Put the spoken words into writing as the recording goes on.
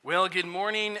Well, good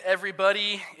morning,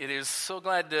 everybody. It is so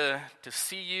glad to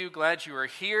see you, glad you are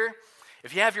here.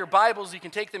 If you have your Bibles, you can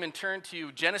take them and turn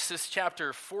to Genesis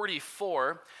chapter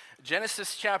 44.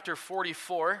 Genesis chapter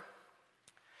 44.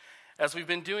 As we've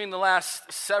been doing the last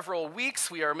several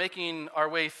weeks, we are making our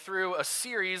way through a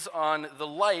series on the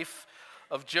life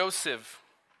of Joseph.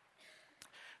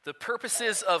 The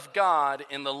purposes of God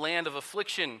in the land of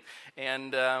affliction.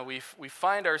 And we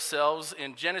find ourselves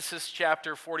in Genesis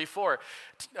chapter 44.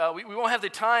 We won't have the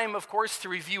time, of course, to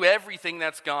review everything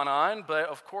that's gone on. But,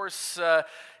 of course,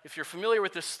 if you're familiar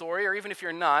with this story, or even if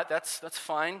you're not, that's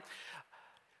fine.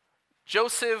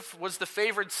 Joseph was the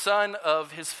favored son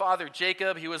of his father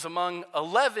Jacob. He was among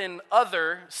 11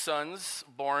 other sons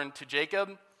born to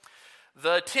Jacob.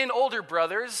 The 10 older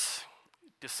brothers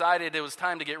decided it was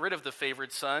time to get rid of the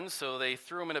favored son, so they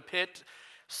threw him in a pit,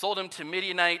 sold him to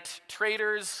Midianite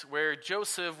traders, where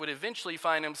Joseph would eventually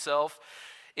find himself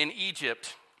in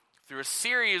Egypt. Through a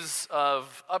series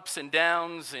of ups and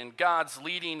downs and God's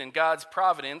leading and God's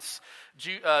providence,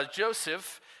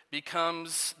 Joseph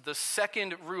becomes the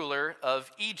second ruler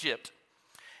of Egypt.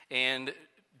 And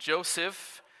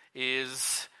Joseph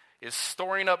is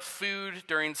storing up food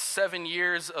during 7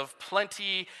 years of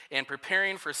plenty and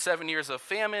preparing for 7 years of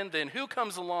famine. Then who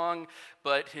comes along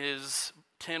but his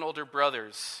 10 older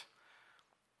brothers?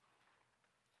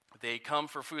 They come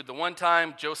for food. The one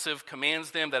time, Joseph commands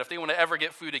them that if they want to ever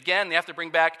get food again, they have to bring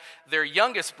back their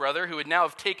youngest brother, who would now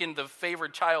have taken the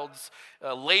favored child's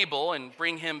label, and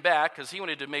bring him back, because he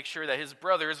wanted to make sure that his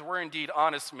brothers were indeed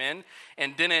honest men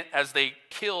and didn't, as they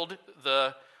killed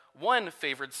the one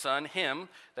favored son,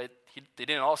 that they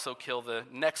didn't also kill the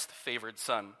next favored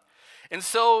son. And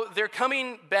so they're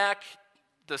coming back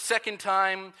the second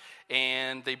time,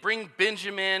 and they bring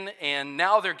Benjamin, and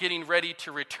now they're getting ready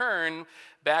to return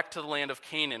back to the land of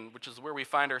Canaan, which is where we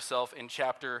find ourselves in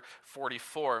chapter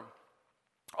 44.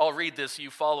 I'll read this,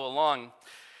 you follow along.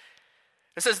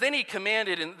 It says, then he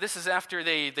commanded, and this is after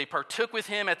they partook with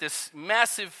him at this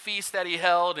massive feast that he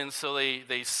held, and so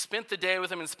they spent the day with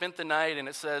him and spent the night, and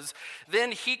it says,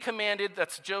 then he commanded,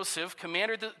 that's Joseph,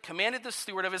 commanded the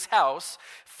steward of his house,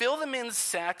 fill the men's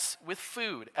sacks with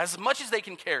food, as much as they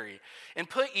can carry, and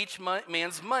put each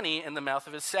man's money in the mouth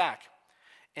of his sack,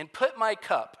 and put my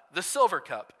cup, the silver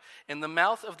cup, in the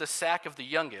mouth of the sack of the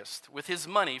youngest, with his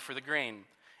money for the grain.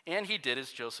 And he did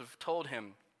as Joseph told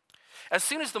him. As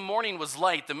soon as the morning was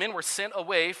light, the men were sent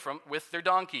away with their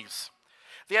donkeys.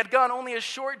 They had gone only a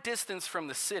short distance from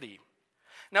the city.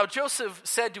 Now Joseph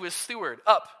said to his steward,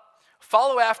 up,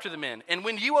 follow after the men, and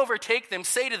when you overtake them,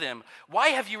 say to them, why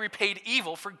have you repaid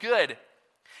evil for good?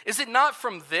 Is it not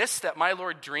from this that my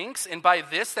Lord drinks, and by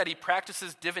this that he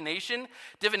practices divination?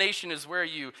 Divination is where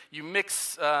you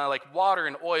mix like water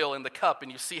and oil in the cup,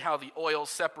 and you see how the oil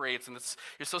separates, and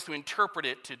you're supposed to interpret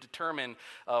it to determine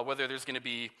whether there's going to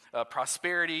be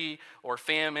prosperity or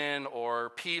famine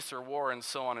or peace or war, and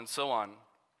so on and so on.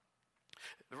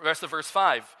 The rest of verse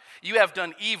 5, you have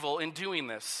done evil in doing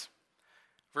this.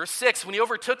 Verse 6, when he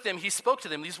overtook them, he spoke to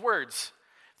them these words.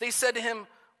 They said to him,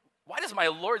 why does my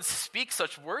Lord speak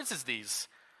such words as these?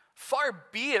 Far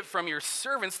be it from your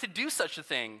servants to do such a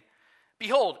thing.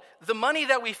 Behold, the money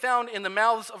that we found in the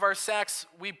mouths of our sacks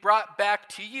we brought back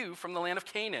to you from the land of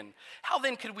Canaan. How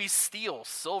then could we steal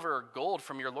silver or gold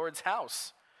from your Lord's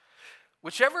house?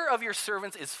 Whichever of your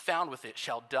servants is found with it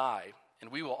shall die,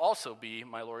 and we will also be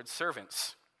my Lord's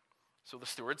servants. So the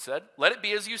steward said, let it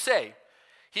be as you say.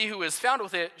 He who is found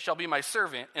with it shall be my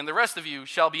servant, and the rest of you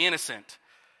shall be innocent.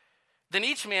 Then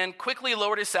each man quickly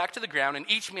lowered his sack to the ground, and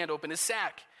each man opened his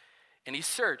sack. And he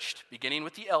searched, beginning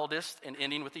with the eldest and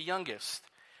ending with the youngest.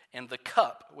 And the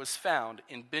cup was found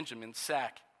in Benjamin's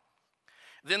sack.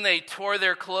 Then they tore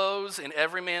their clothes, and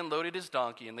every man loaded his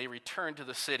donkey, and they returned to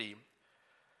the city.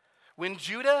 When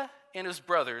Judah and his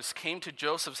brothers came to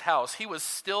Joseph's house, he was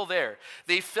still there.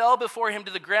 They fell before him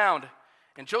to the ground.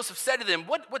 And Joseph said to them,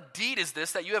 What deed is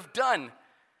this that you have done?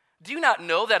 Do you not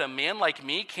know that a man like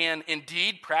me can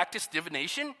indeed practice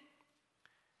divination?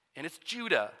 And it's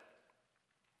Judah.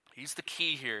 He's the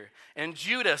key here. And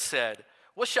Judah said,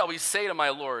 what shall we say to my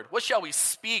Lord? What shall we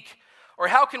speak? Or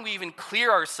how can we even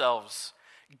clear ourselves?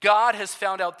 God has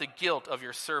found out the guilt of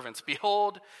your servants.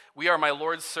 Behold, we are my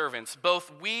Lord's servants,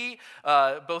 both we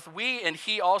and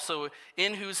he also,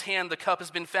 in whose hand the cup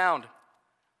has been found.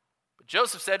 But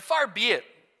Joseph said, far be it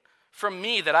from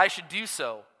me that I should do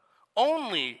so.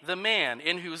 Only the man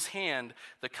in whose hand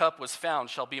the cup was found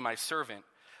shall be my servant.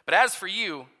 But as for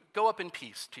you, go up in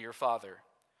peace to your father.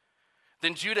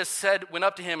 Then Judah went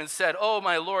up to him and said, oh,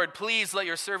 my Lord, please let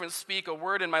your servant speak a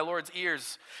word in my Lord's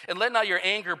ears, and let not your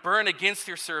anger burn against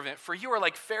your servant, for you are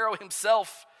like Pharaoh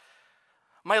himself.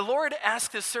 My lord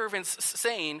asked his servants,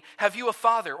 saying, have you a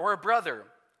father or a brother?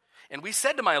 And we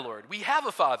said to my lord, we have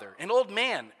a father, an old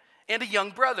man, and a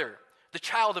young brother, the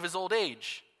child of his old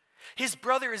age. His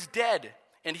brother is dead,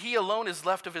 and he alone is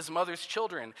left of his mother's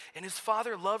children, and his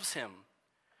father loves him.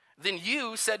 Then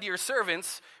you said to your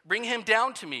servants, bring him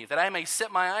down to me, that I may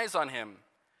set my eyes on him.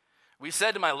 We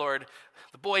said to my lord,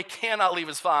 the boy cannot leave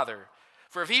his father,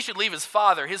 for if he should leave his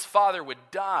father would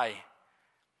die.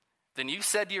 Then you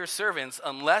said to your servants,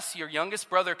 unless your youngest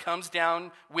brother comes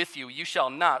down with you, you shall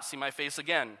not see my face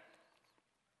again.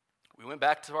 We went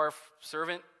back to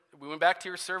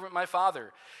your servant, my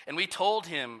father, and we told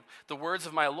him the words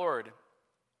of my lord.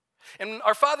 And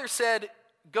our father said,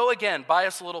 go again, buy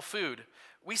us a little food.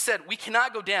 We said, we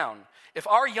cannot go down. If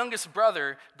our youngest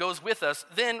brother goes with us,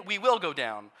 then we will go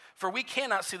down, for we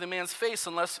cannot see the man's face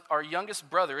unless our youngest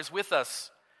brother is with us.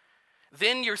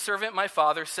 Then your servant, my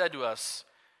father, said to us,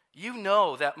 you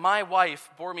know that my wife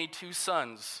bore me 2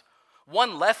 sons.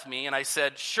 One left me, and I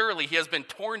said, surely he has been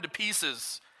torn to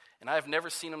pieces, and I have never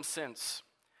seen him since.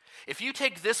 If you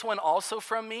take this one also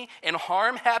from me, and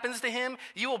harm happens to him,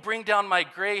 you will bring down my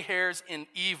gray hairs in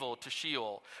evil to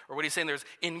Sheol. Or what he's saying there is,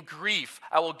 in grief,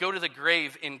 I will go to the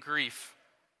grave in grief.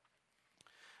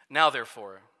 Now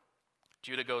therefore,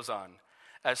 Judah goes on,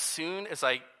 as soon as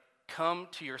I come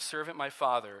to your servant my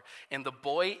father, and the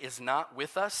boy is not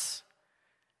with us,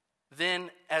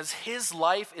 then as his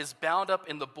life is bound up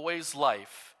in the boy's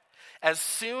life, as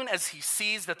soon as he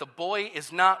sees that the boy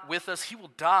is not with us, he will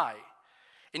die.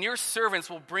 And your servants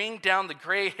will bring down the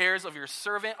gray hairs of your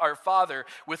servant, our father,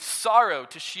 with sorrow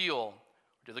to Sheol,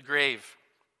 to the grave.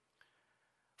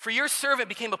 For your servant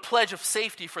became a pledge of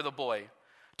safety for the boy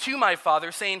to my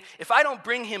father, saying, if I don't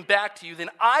bring him back to you, then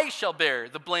I shall bear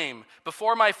the blame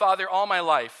before my father all my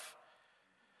life.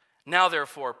 Now,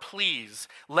 therefore, please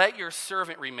let your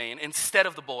servant remain instead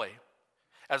of the boy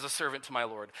as a servant to my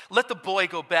lord. Let the boy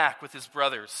go back with his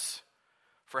brothers.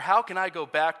 For how can I go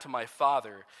back to my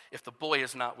father if the boy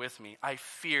is not with me? I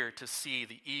fear to see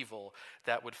the evil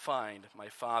that would find my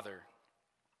father.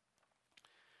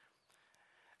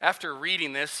 After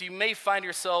reading this, you may find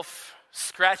yourself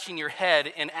scratching your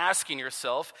head and asking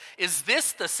yourself, is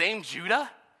this the same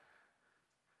Judah?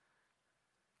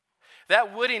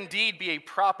 That would indeed be a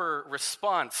proper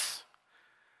response.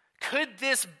 Could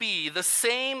this be the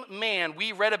same man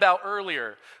we read about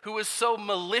earlier who was so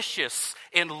malicious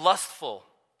and lustful?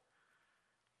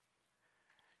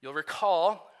 You'll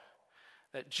recall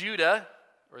that Judah,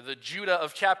 or the Judah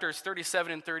of chapters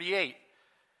 37 and 38,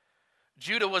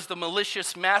 Judah was the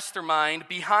malicious mastermind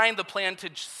behind the plan to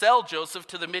sell Joseph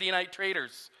to the Midianite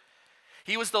traders.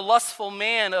 He was the lustful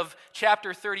man of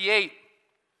chapter 38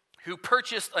 who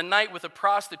purchased a night with a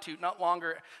prostitute not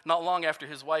long after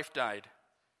his wife died.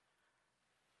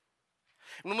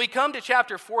 When we come to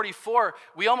chapter 44,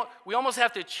 we almost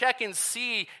have to check and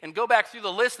see and go back through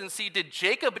the list and see, did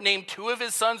Jacob name 2 of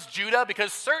his sons Judah?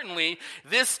 Because certainly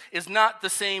this is not the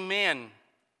same man.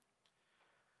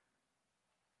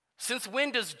 Since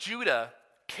when does Judah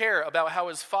care about how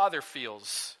his father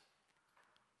feels?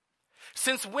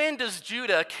 Since when does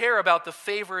Judah care about the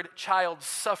favored child's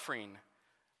suffering?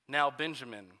 Now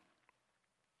Benjamin.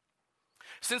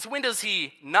 Since when does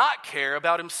he not care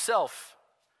about himself?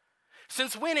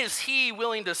 Since when is he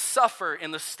willing to suffer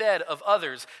in the stead of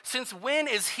others? Since when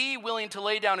is he willing to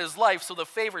lay down his life so the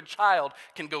favored child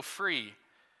can go free?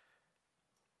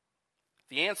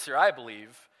 The answer, I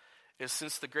believe, is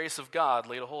since the grace of God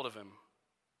laid a hold of him.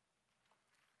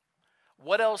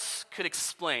 What else could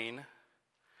explain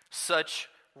such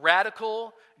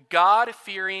radical,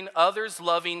 God-fearing,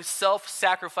 others-loving,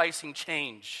 self-sacrificing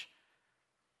change?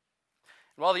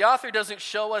 And while the author doesn't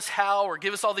show us how or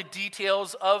give us all the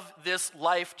details of this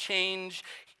life change,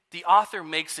 the author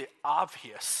makes it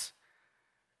obvious.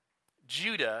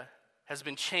 Judah has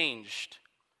been changed,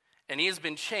 and he has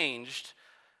been changed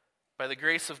by the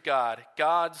grace of God.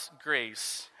 God's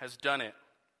grace has done it.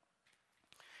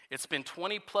 It's been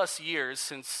 20 plus years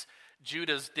since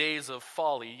Judah's days of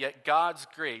folly, yet God's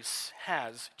grace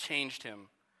has changed him.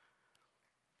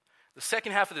 The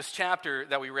second half of this chapter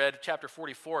that we read, chapter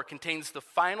 44, contains the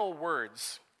final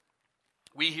words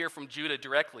we hear from Judah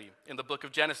directly in the book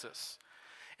of Genesis.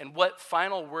 And what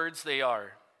final words they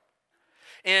are.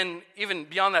 And even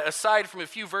beyond that, aside from a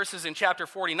few verses in chapter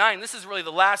 49, this is really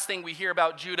the last thing we hear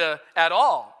about Judah at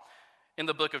all in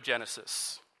the book of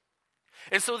Genesis.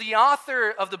 And so the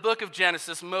author of the book of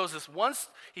Genesis, Moses, wants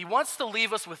to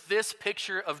leave us with this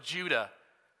picture of Judah,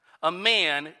 a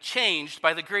man changed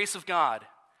by the grace of God.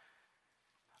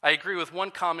 I agree with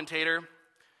one commentator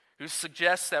who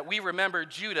suggests that we remember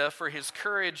Judah for his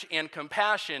courage and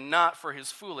compassion, not for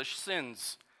his foolish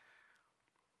sins.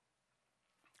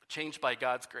 Changed by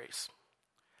God's grace.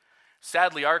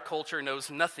 Sadly, our culture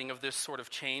knows nothing of this sort of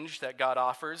change that God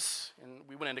offers, and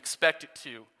we wouldn't expect it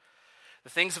to. The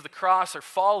things of the cross are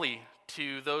folly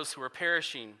to those who are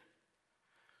perishing.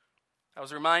 I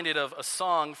was reminded of a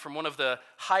song from one of the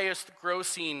highest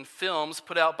grossing films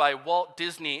put out by Walt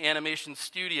Disney Animation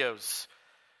Studios.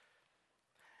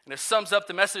 And it sums up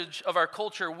the message of our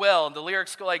culture well. And the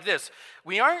lyrics go like this: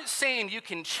 "We aren't saying you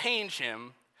can change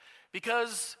him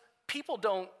because people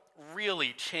don't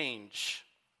really change.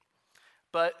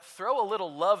 But throw a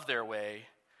little love their way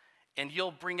and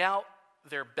you'll bring out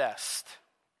their best."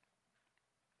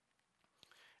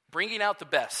 Bringing out the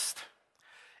best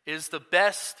is the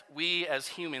best we as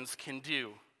humans can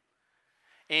do.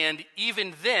 And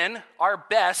even then, our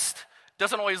best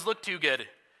doesn't always look too good.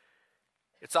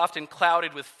 It's often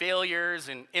clouded with failures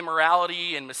and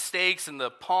immorality and mistakes and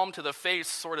the palm to the face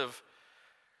sort of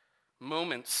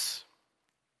moments.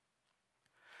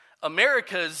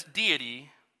 America's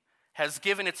deity has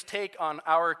given its take on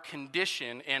our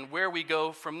condition and where we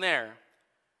go from there.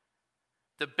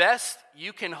 The best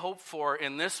you can hope for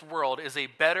in this world is a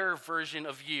better version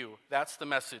of you. That's the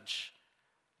message.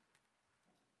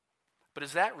 But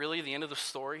is that really the end of the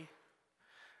story?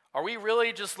 Are we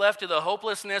really just left to the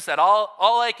hopelessness that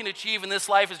all I can achieve in this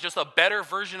life is just a better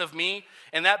version of me?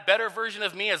 And that better version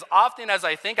of me, as often as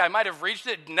I think I might have reached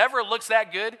it, never looks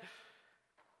that good?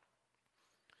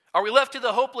 Are we left to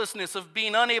the hopelessness of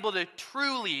being unable to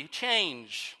truly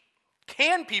change?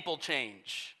 Can people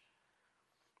change?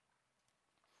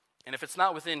 And if it's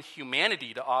not within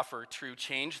humanity to offer true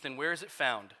change, then where is it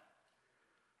found?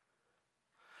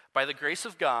 By the grace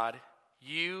of God,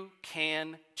 you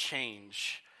can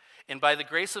change. And by the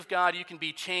grace of God, you can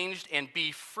be changed and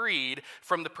be freed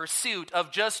from the pursuit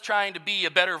of just trying to be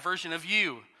a better version of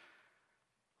you.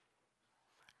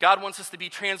 God wants us to be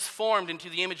transformed into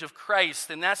the image of Christ,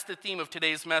 and that's the theme of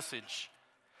today's message.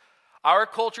 Our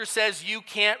culture says you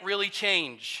can't really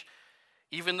change,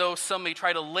 even though some may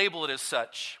try to label it as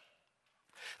such.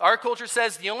 Our culture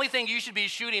says the only thing you should be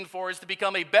shooting for is to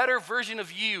become a better version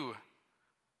of you.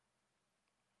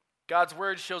 God's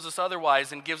word shows us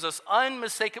otherwise and gives us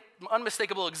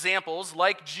unmistakable examples,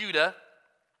 like Judah,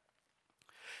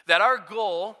 that our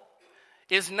goal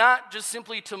is not just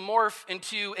simply to morph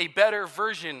into a better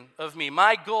version of me.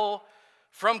 My goal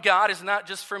from God is not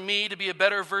just for me to be a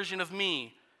better version of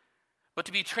me, but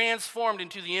to be transformed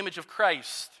into the image of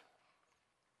Christ.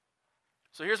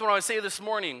 So here's what I want to say this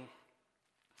morning.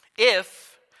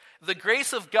 If the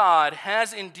grace of God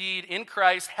has indeed, in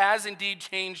Christ, has indeed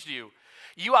changed you,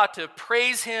 you ought to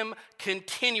praise him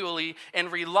continually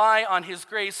and rely on his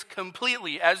grace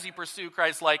completely as you pursue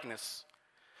Christ's likeness.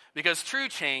 Because true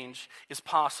change is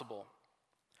possible.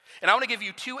 And I want to give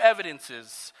you two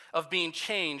evidences of being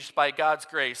changed by God's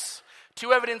grace.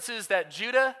 Two evidences that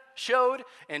Judah showed,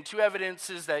 and two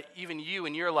evidences that even you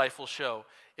in your life will show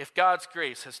if God's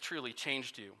grace has truly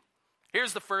changed you.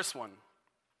 Here's the first one.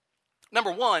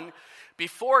 Number one,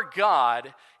 before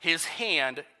God, his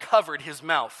hand covered his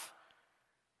mouth.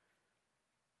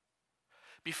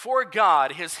 Before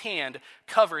God, his hand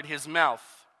covered his mouth.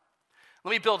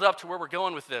 Let me build up to where we're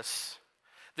going with this.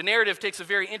 The narrative takes a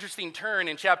very interesting turn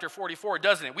in chapter 44,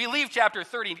 doesn't it? We leave chapter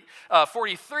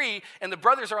 43, and the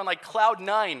brothers are on like cloud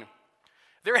 9.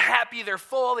 They're happy, they're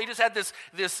full. They just had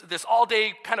this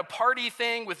all-day kind of party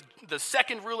thing with the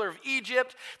second ruler of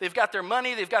Egypt. They've got their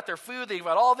money, they've got their food, they've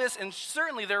got all this, and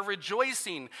certainly they're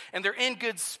rejoicing, and they're in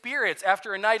good spirits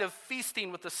after a night of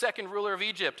feasting with the second ruler of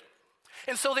Egypt.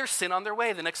 And so they're sent on their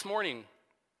way the next morning.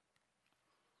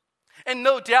 And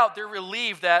no doubt they're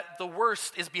relieved that the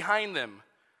worst is behind them.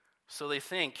 So they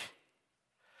think.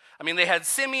 I mean, they had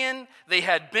Simeon, they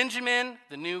had Benjamin,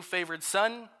 the new favored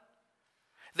son.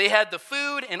 They had the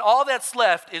food, and all that's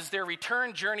left is their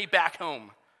return journey back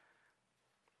home.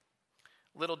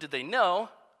 Little did they know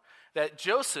that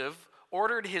Joseph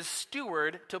ordered his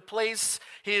steward to place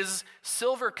his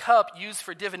silver cup used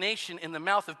for divination in the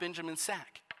mouth of Benjamin's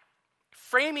sack,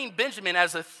 framing Benjamin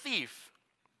as a thief.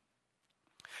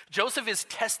 Joseph is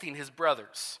testing his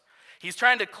brothers. He's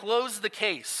trying to close the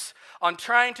case on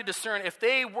trying to discern if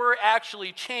they were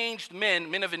actually changed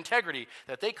men of integrity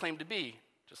that they claimed to be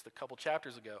just a couple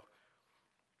chapters ago.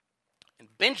 And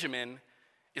Benjamin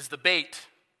is the bait.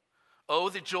 Oh,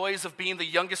 the joys of being the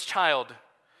youngest child.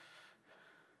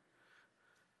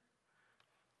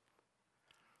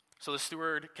 So the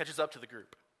steward catches up to the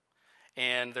group.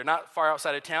 And they're not far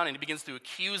outside of town, and he begins to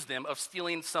accuse them of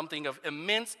stealing something of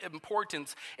immense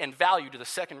importance and value to the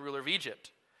second ruler of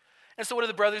Egypt. And so what do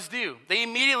the brothers do? They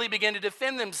immediately begin to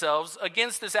defend themselves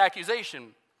against this accusation.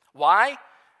 Why?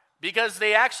 Because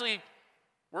they actually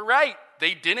were right.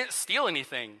 They didn't steal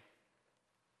anything.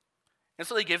 And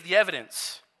so they give the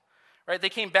evidence. Right? They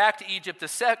came back to Egypt the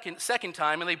second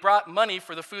time, and they brought money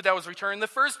for the food that was returned the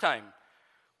first time.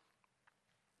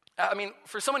 I mean,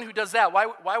 for someone who does that,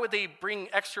 why would they bring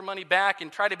extra money back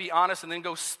and try to be honest and then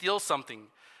go steal something?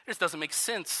 It just doesn't make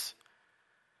sense.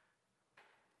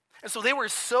 And so they were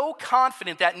so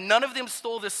confident that none of them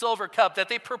stole the silver cup that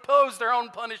they proposed their own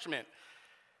punishment.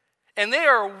 And they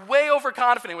are way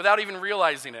overconfident without even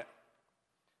realizing it.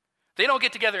 They don't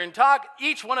get together and talk.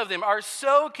 Each one of them are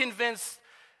so convinced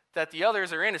that the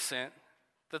others are innocent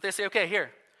that they say, okay,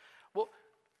 here. Well,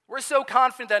 we're so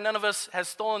confident that none of us has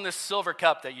stolen this silver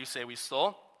cup that you say we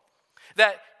stole,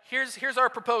 that here's our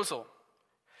proposal.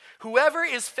 Whoever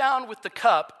is found with the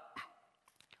cup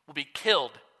will be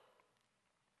killed.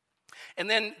 And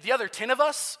then the other 10 of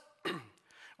us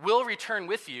will return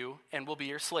with you and will be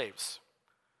your slaves.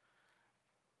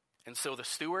 And so the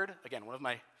steward, again, one of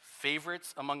my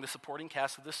favorites among the supporting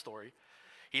cast of this story,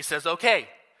 he says, okay,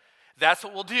 that's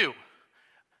what we'll do.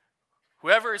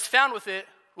 Whoever is found with it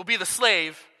will be the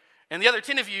slave, and the other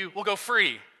 10 of you will go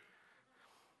free.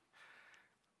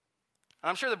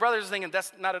 I'm sure the brothers are thinking,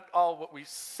 that's not at all what we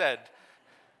said.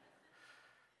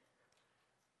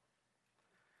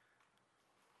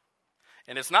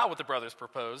 And it's not what the brothers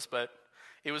proposed, but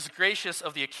it was gracious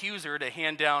of the accuser to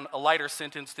hand down a lighter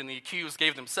sentence than the accused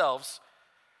gave themselves.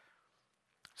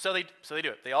 So they do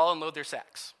it. They all unload their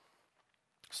sacks.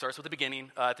 Starts with the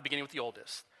beginning, at the beginning with the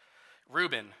oldest.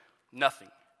 Reuben, nothing.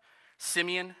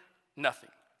 Simeon, nothing.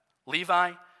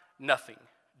 Levi, nothing.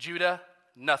 Judah,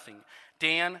 nothing.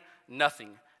 Dan, nothing.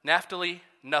 Naphtali,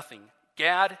 nothing.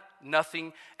 Gad,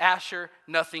 nothing. Asher,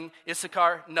 nothing.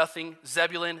 Issachar, nothing.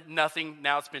 Zebulun, nothing.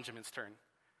 Now it's Benjamin's turn.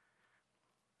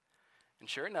 And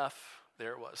sure enough,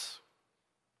 there it was.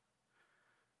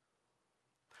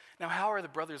 Now, how are the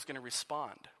brothers going to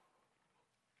respond?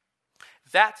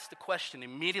 That's the question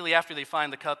immediately after they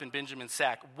find the cup in Benjamin's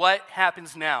sack. What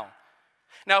happens now?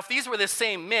 Now, if these were the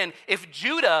same men, if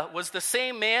Judah was the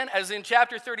same man as in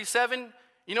chapter 37,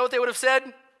 you know what they would have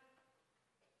said?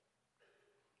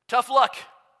 Tough luck.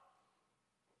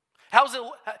 How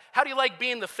do you like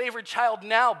being the favored child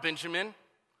now, Benjamin?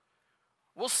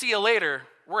 We'll see you later.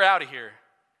 We're out of here.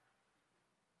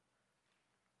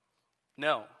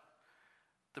 No.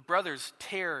 The brothers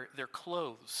tear their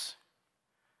clothes.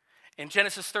 In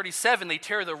Genesis 37, they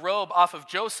tear the robe off of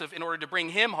Joseph in order to bring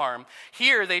him harm.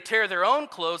 Here, they tear their own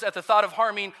clothes at the thought of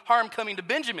harm coming to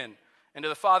Benjamin and to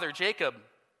the father Jacob.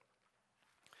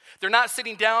 They're not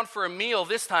sitting down for a meal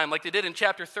this time like they did in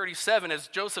chapter 37 as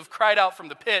Joseph cried out from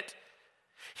the pit.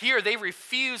 Here, they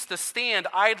refuse to stand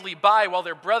idly by while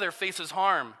their brother faces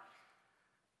harm.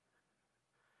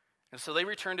 And so they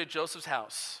return to Joseph's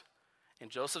house. And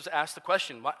Joseph's asked the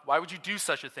question, why would you do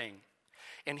such a thing?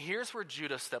 And here's where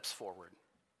Judah steps forward.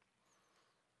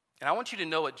 And I want you to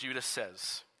know what Judah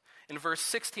says. In verse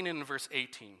 16 and in verse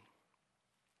 18.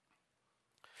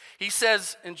 He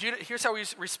says, and Judah, here's how he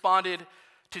responded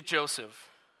to Joseph.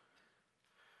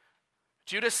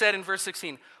 Judah said in verse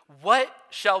 16, "What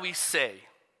shall we say?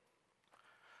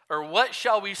 Or what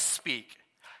shall we speak?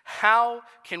 How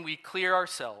can we clear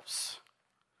ourselves?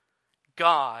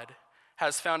 God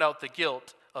has found out the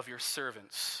guilt of your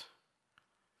servants."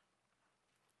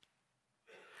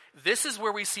 This is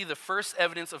where we see the first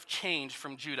evidence of change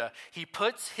from Judah. He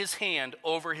puts his hand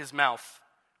over his mouth.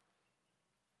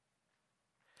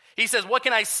 He says, what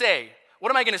can I say? What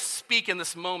am I going to speak in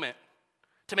this moment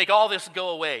to make all this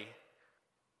go away?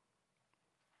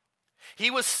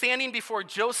 He was standing before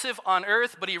Joseph on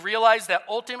earth, but he realized that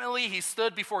ultimately he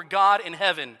stood before God in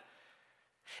heaven.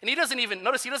 And he doesn't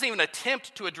even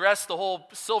attempt to address the whole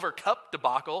silver cup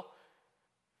debacle.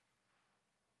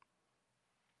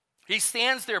 He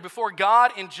stands there before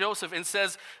God and Joseph and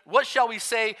says, what shall we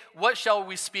say? What shall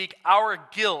we speak? Our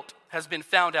guilt has been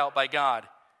found out by God.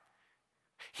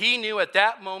 He knew at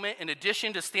that moment, in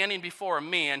addition to standing before a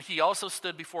man, he also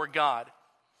stood before God.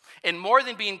 And more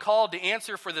than being called to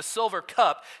answer for the silver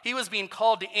cup, he was being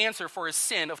called to answer for his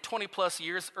sin of 20 plus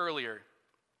years earlier.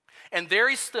 And there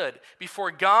he stood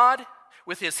before God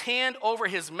with his hand over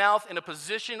his mouth in a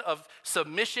position of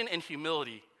submission and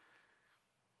humility.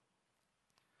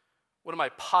 What am I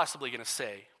possibly going to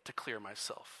say to clear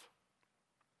myself?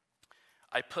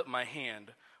 I put my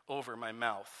hand over my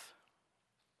mouth.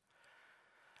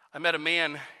 I met a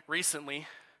man recently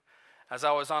as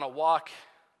I was on a walk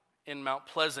in Mount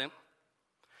Pleasant.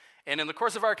 And in the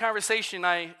course of our conversation,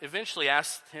 I eventually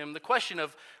asked him the question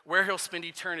of where he'll spend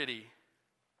eternity.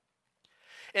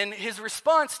 And his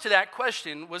response to that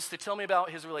question was to tell me about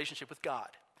his relationship with God.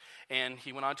 And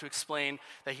he went on to explain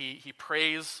that he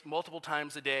prays multiple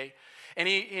times a day. And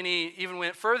he even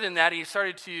went further than that. He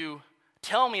started to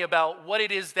tell me about what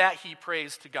it is that he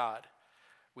prays to God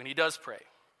when he does pray.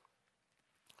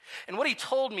 And what he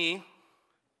told me,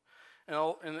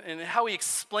 and how he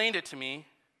explained it to me,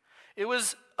 it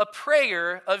was a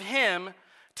prayer of him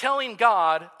telling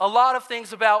God a lot of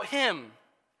things about him.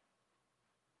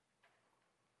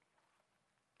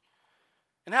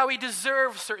 And how he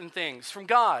deserves certain things from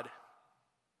God.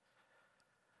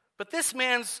 But this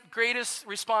man's greatest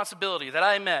responsibility that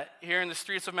I met here in the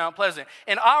streets of Mount Pleasant,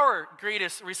 and our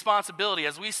greatest responsibility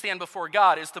as we stand before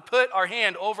God, is to put our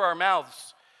hand over our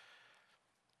mouths.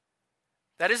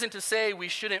 That isn't to say we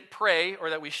shouldn't pray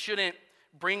or that we shouldn't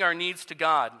bring our needs to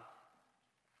God.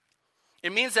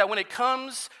 It means that when it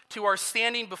comes to our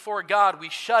standing before God, we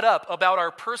shut up about our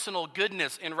personal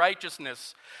goodness and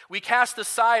righteousness. We cast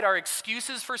aside our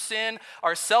excuses for sin,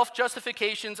 our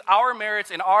self-justifications, our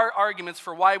merits, and our arguments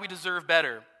for why we deserve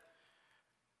better.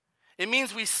 It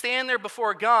means we stand there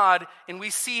before God and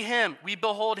we see him, we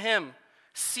behold him,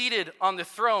 seated on the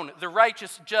throne, the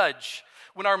righteous judge.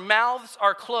 When our mouths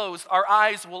are closed, our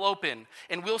eyes will open,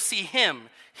 and we'll see him,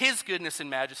 his goodness and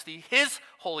majesty, his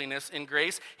holiness and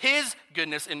grace, his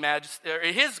goodness and majesty,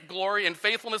 his glory and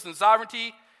faithfulness and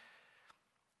sovereignty.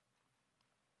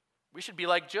 We should be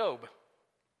like Job,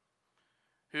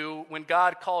 who, when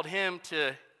God called him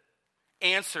to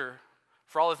answer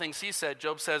for all the things he said,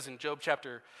 Job says in Job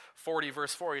chapter 40,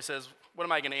 verse 4, he says, "What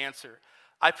am I going to answer?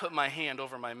 I put my hand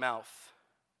over my mouth."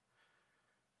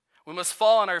 We must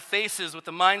fall on our faces with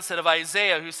the mindset of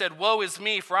Isaiah, who said, "Woe is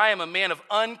me, for I am a man of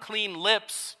unclean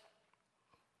lips."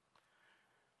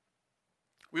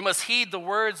 We must heed the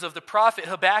words of the prophet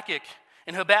Habakkuk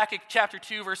in Habakkuk chapter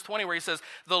 2, verse 20, where he says,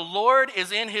 "The Lord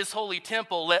is in his holy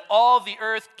temple. Let all the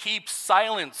earth keep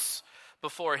silence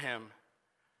before him."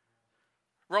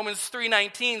 Romans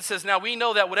 3:19 says, "Now we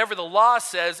know that whatever the law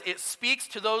says, it speaks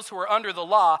to those who are under the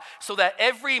law, so that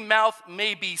every mouth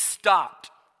may be stopped,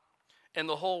 and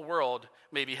the whole world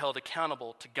may be held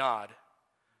accountable to God."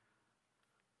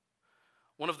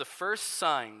 One of the first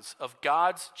signs of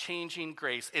God's changing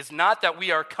grace is not that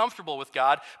we are comfortable with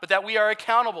God, but that we are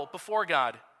accountable before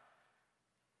God.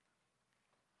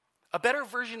 A better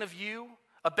version of you,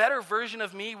 a better version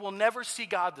of me will never see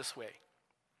God this way.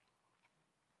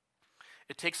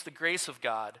 It takes the grace of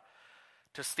God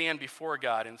to stand before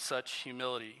God in such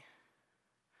humility.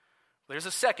 There's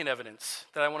a second evidence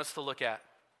that I want us to look at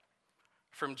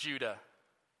from Judah.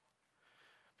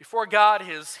 Before God,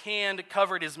 his hand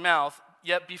covered his mouth,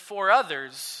 yet before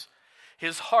others,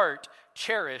 his heart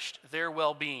cherished their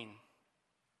well-being.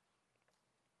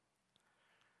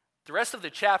 The rest of the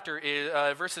chapter is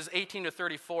verses 18 to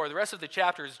 34. The rest of the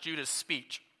chapter is Judah's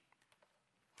speech.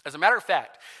 As a matter of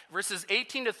fact, verses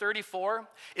 18 to 34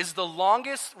 is the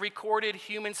longest recorded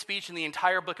human speech in the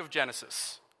entire book of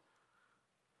Genesis.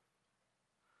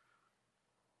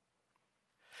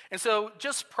 And so,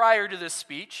 just prior to this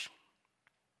speech,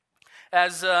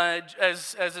 as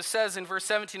it says in verse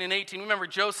 17 and 18, remember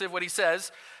Joseph, what he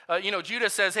says. Judah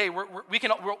says, "Hey,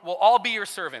 we'll all be your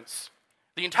servants."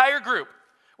 The entire group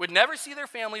would never see their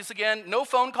families again. No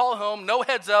phone call home. No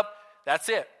heads up. That's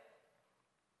it.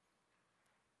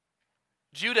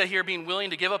 Judah here being willing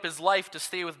to give up his life to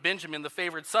stay with Benjamin, the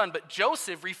favored son, but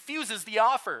Joseph refuses the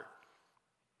offer.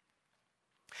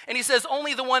 And he says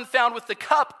only the one found with the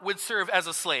cup would serve as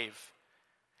a slave.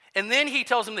 And then he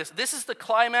tells him this. This is the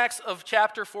climax of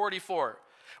chapter 44.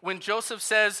 When Joseph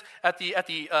says at the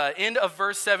end of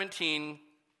verse 17,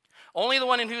 "Only the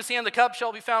one in whose hand the cup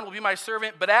shall be found will be my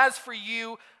servant, but as for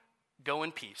you, go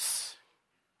in peace."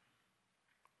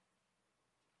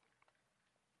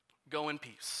 Go in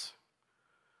peace.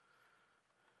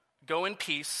 Go in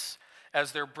peace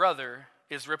as their brother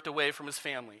is ripped away from his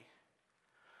family.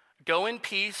 Go in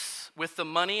peace with the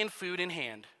money and food in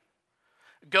hand.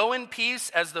 Go in peace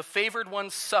as the favored one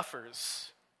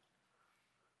suffers.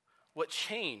 What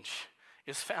change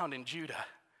is found in Judah?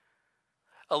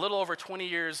 A little over 20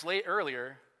 years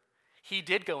earlier, he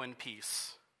did go in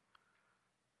peace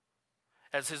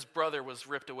as his brother was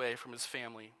ripped away from his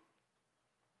family.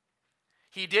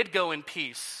 He did go in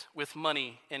peace with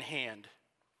money in hand.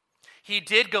 He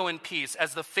did go in peace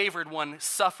as the favored one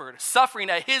suffered, suffering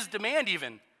at his demand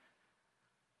even.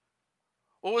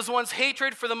 What was once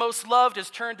hatred for the most loved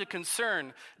has turned to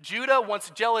concern. Judah,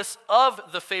 once jealous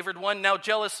of the favored one, now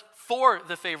jealous for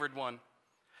the favored one.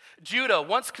 Judah,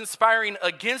 once conspiring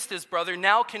against his brother,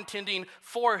 now contending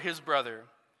for his brother.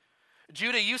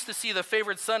 Judah used to see the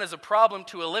favored son as a problem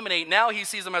to eliminate. Now he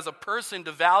sees him as a person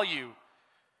to value.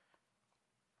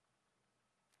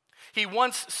 He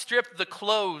once stripped the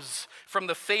clothes from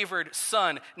the favored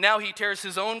son. Now he tears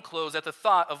his own clothes at the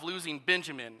thought of losing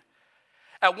Benjamin.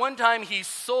 At one time he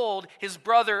sold his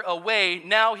brother away.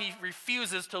 Now he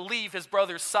refuses to leave his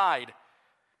brother's side.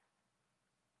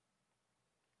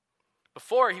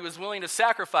 Before he was willing to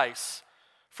sacrifice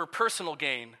for personal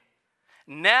gain.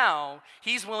 Now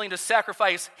he's willing to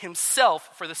sacrifice himself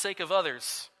for the sake of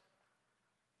others.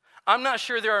 I'm not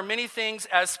sure there are many things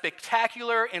as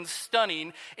spectacular and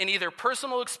stunning in either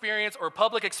personal experience or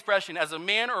public expression as a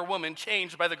man or woman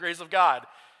changed by the grace of God.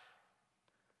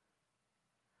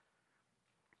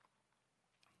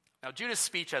 Now, Judah's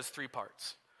speech has 3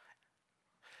 parts.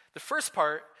 The first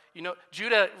part,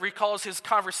 Judah recalls his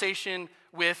conversation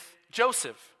with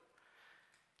Joseph.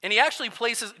 And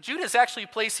Judah's actually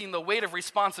placing the weight of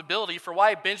responsibility for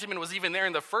why Benjamin was even there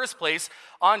in the first place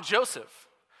on Joseph.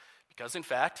 Because, in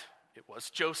fact, it was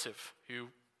Joseph who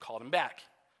called him back.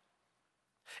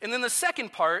 And then the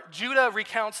second part, Judah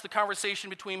recounts the conversation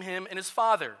between him and his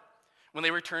father when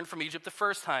they returned from Egypt the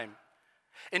first time.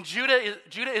 And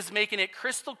Judah is making it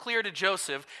crystal clear to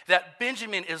Joseph that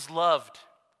Benjamin is loved.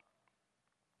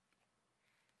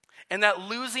 And that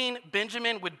losing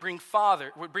Benjamin would bring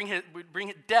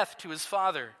death to his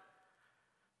father.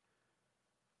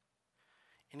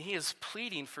 And he is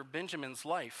pleading for Benjamin's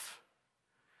life.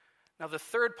 Now, the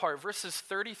third part, verses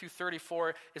 30 through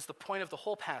 34, is the point of the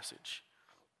whole passage.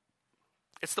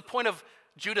 It's the point of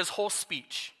Judah's whole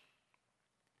speech.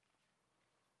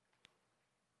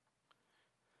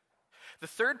 The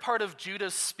third part of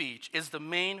Judah's speech is the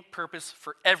main purpose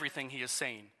for everything he is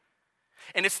saying.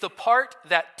 And it's the part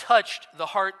that touched the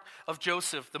heart of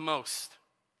Joseph the most.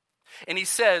 And he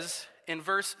says in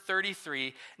verse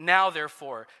 33, "Now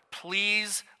therefore,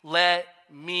 please let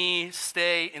me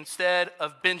stay instead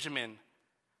of Benjamin.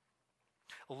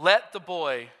 Let the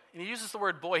boy," and he uses the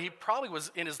word boy, he probably was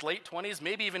in his late 20s,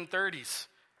 maybe even 30s.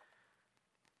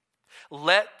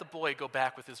 "Let the boy go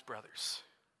back with his brothers."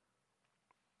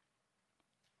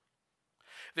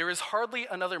 There is hardly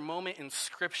another moment in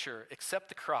Scripture except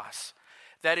the cross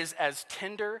that is as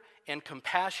tender and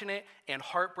compassionate and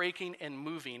heartbreaking and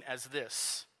moving as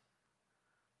this.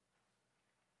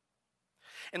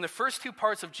 In the first 2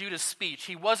 parts of Judah's speech,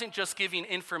 he wasn't just giving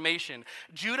information.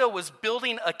 Judah was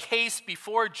building a case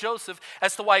before Joseph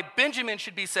as to why Benjamin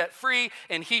should be set free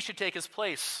and he should take his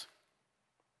place.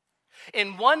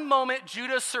 In one moment,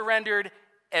 Judah surrendered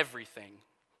everything.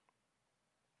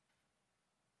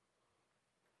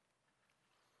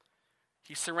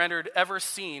 He surrendered ever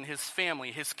seeing his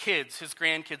family, his kids, his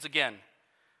grandkids again.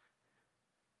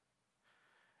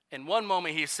 In one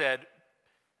moment he said,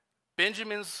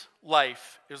 Benjamin's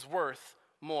life is worth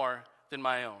more than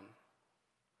my own.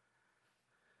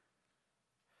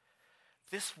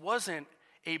 This wasn't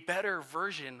a better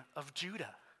version of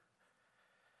Judah.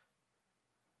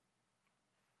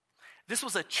 This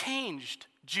was a changed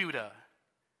Judah.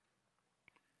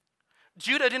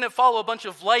 Judah didn't follow a bunch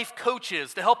of life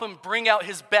coaches to help him bring out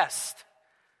his best.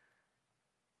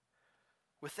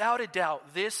 Without a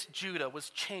doubt, this Judah was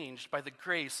changed by the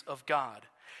grace of God.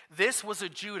 This was a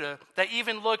Judah that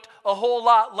even looked a whole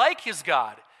lot like his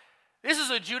God. This is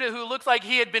a Judah who looked like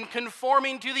he had been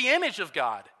conforming to the image of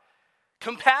God.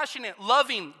 Compassionate,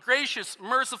 loving, gracious,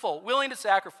 merciful, willing to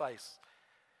sacrifice.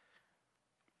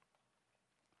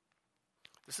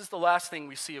 This is the last thing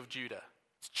we see of Judah.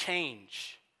 It's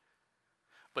change.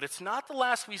 But it's not the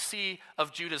last we see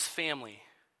of Judah's family.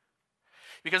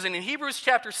 Because in Hebrews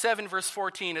chapter 7, verse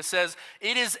 14, it says,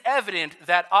 "It is evident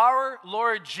that our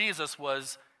Lord Jesus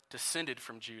was descended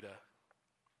from Judah."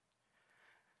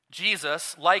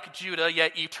 Jesus, like Judah,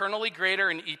 yet eternally greater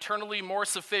and eternally more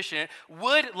sufficient,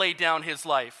 would lay down his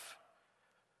life.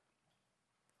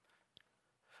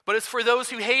 But it's for those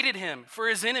who hated him, for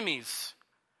his enemies.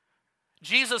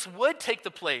 Jesus would take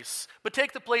the place, but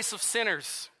take the place of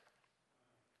sinners.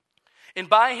 And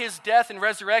by his death and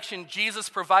resurrection, Jesus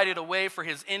provided a way for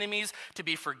his enemies to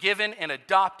be forgiven and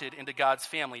adopted into God's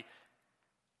family.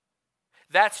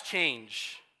 That's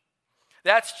change.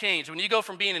 That's change. When you go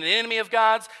from being an enemy of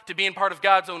God's to being part of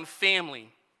God's own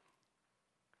family.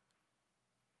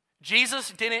 Jesus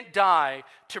didn't die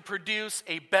to produce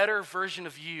a better version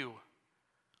of you.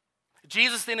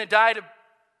 Jesus didn't die to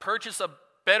purchase a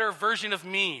better version of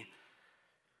me.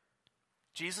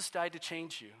 Jesus died to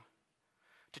change you.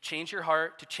 To change your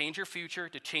heart, to change your future,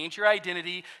 to change your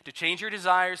identity, to change your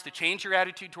desires, to change your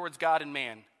attitude towards God and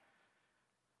man.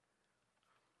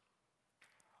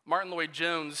 Martin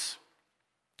Lloyd-Jones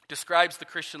describes the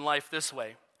Christian life this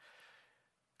way.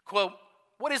 Quote,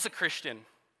 "What is a Christian?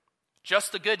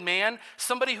 Just a good man?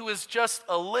 Somebody who is just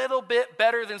a little bit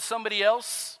better than somebody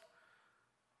else?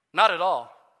 Not at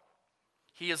all.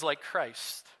 He is like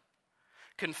Christ,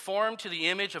 conformed to the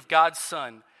image of God's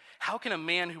Son. How can a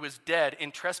man who is dead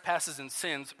in trespasses and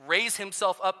sins raise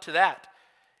himself up to that?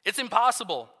 It's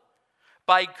impossible.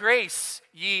 By grace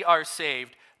ye are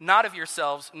saved, not of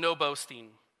yourselves, no boasting.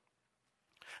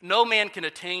 No man can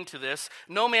attain to this.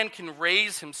 No man can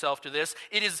raise himself to this.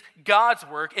 It is God's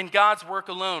work and God's work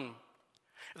alone.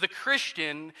 The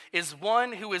Christian is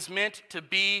one who is meant to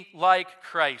be like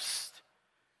Christ.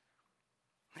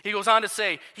 He goes on to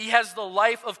say, he has the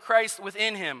life of Christ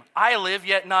within him. I live,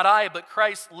 yet not I, but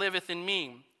Christ liveth in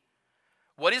me.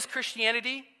 What is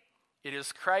Christianity? It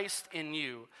is Christ in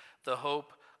you, the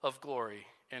hope of glory.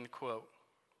 End quote.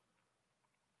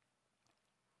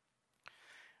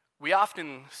 We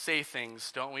often say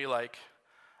things, don't we, like,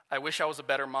 I wish I was a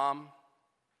better mom.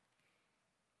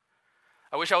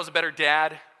 I wish I was a better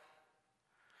dad.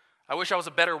 I wish I was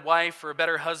a better wife or a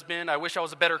better husband. I wish I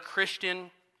was a better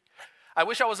Christian. I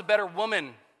wish I was a better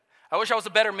woman. I wish I was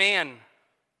a better man.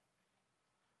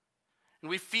 And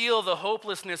we feel the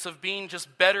hopelessness of being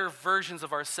just better versions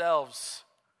of ourselves.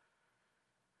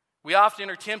 We often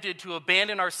are tempted to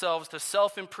abandon ourselves to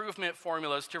self-improvement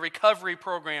formulas, to recovery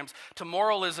programs, to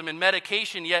moralism and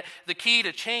medication, yet the key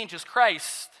to change is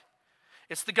Christ.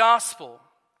 It's the gospel.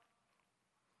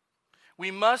 We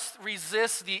must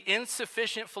resist the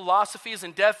insufficient philosophies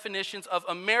and definitions of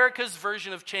America's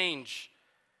version of change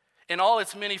in all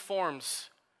its many forms.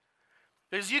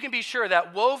 Because you can be sure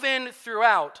that woven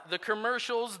throughout the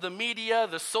commercials, the media,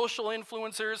 the social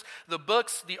influencers, the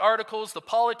books, the articles, the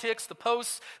politics, the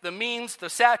posts, the memes, the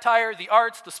satire, the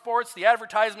arts, the sports, the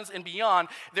advertisements, and beyond,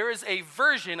 there is a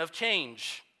version of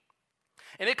change.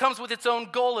 And it comes with its own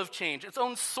goal of change, its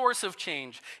own source of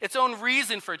change, its own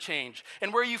reason for change,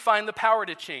 and where you find the power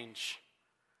to change.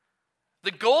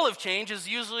 The goal of change is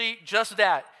usually just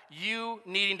that, you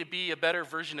needing to be a better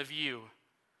version of you.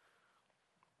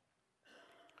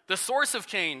 The source of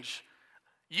change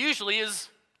usually is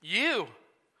you,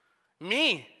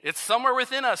 me. It's somewhere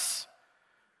within us.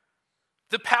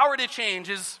 The power to change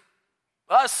is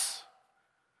us.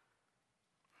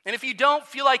 And if you don't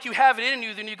feel like you have it in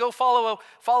you, then you go follow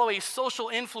a social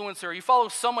influencer. You follow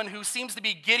someone who seems to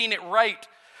be getting it right,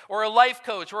 or a life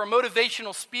coach, or a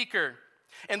motivational speaker.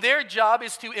 And their job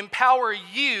is to empower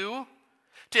you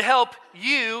to help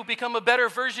you become a better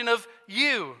version of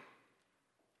you.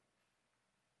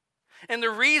 And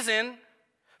the reason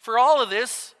for all of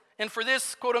this, and for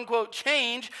this quote-unquote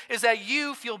change, is that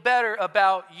you feel better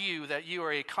about you, that you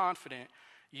are a confident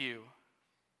you.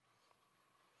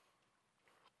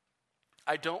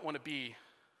 I don't want to be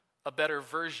a better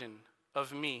version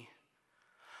of me.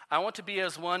 I want to be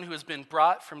as one who has been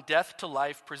brought from death to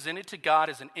life, presented to God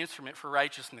as an instrument for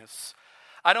righteousness.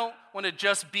 I don't want to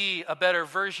just be a better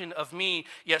version of me,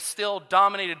 yet still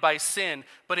dominated by sin,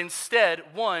 but instead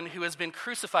one who has been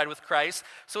crucified with Christ.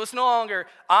 So it's no longer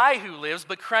I who lives,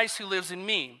 but Christ who lives in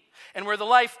me. And where the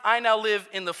life I now live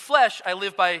in the flesh, I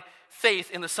live by faith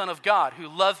in the Son of God, who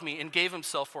loved me and gave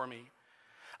himself for me.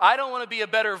 I don't want to be a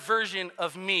better version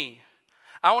of me.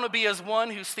 I want to be as one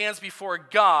who stands before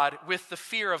God with the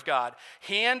fear of God,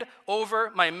 hand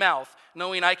over my mouth,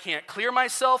 knowing I can't clear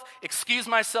myself, excuse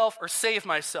myself, or save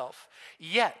myself,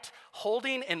 yet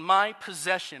holding in my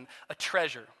possession a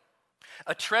treasure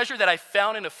that I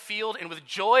found in a field, and with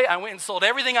joy I went and sold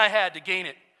everything I had to gain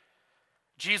it,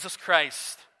 Jesus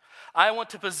Christ. I want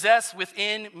to possess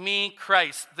within me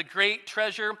Christ, the great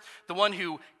treasure, the one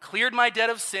who cleared my debt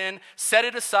of sin, set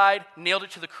it aside, nailed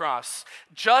it to the cross.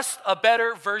 Just a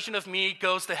better version of me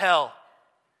goes to hell.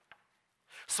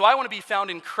 So I want to be found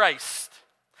in Christ,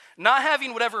 not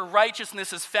having whatever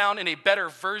righteousness is found in a better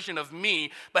version of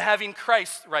me, but having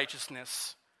Christ's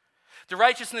righteousness. The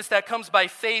righteousness that comes by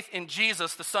faith in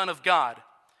Jesus, the Son of God.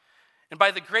 And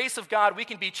by the grace of God, we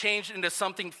can be changed into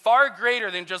something far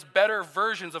greater than just better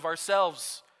versions of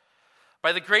ourselves.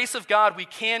 By the grace of God, we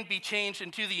can be changed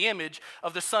into the image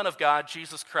of the Son of God,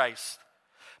 Jesus Christ.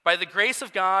 By the grace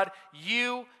of God,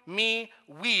 you, me,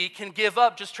 we can give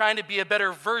up just trying to be a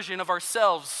better version of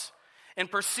ourselves and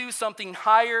pursue something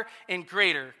higher and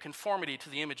greater, conformity to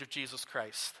the image of Jesus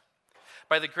Christ.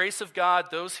 By the grace of God,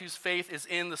 those whose faith is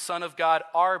in the Son of God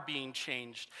are being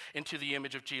changed into the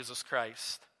image of Jesus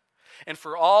Christ. And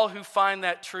for all who find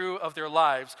that true of their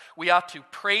lives, we ought to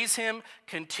praise him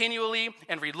continually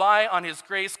and rely on his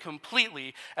grace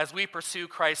completely as we pursue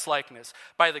Christ's likeness.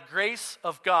 By the grace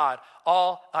of God,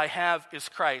 all I have is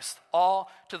Christ, all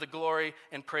to the glory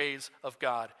and praise of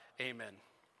God. Amen.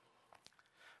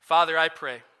 Father, I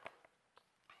pray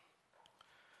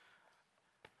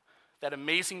that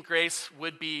amazing grace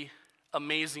would be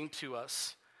amazing to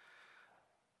us.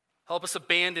 Help us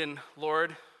abandon,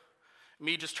 Lord,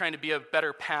 me just trying to be a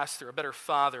better pastor, a better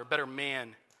father, a better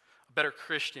man, a better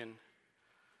Christian.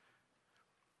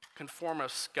 Conform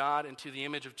us, God, into the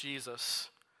image of Jesus.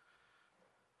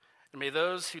 And may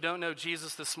those who don't know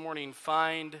Jesus this morning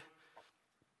find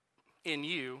in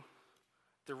you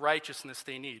the righteousness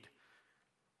they need.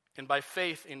 And by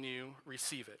faith in you,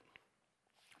 receive it.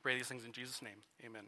 Pray these things in Jesus' name. Amen.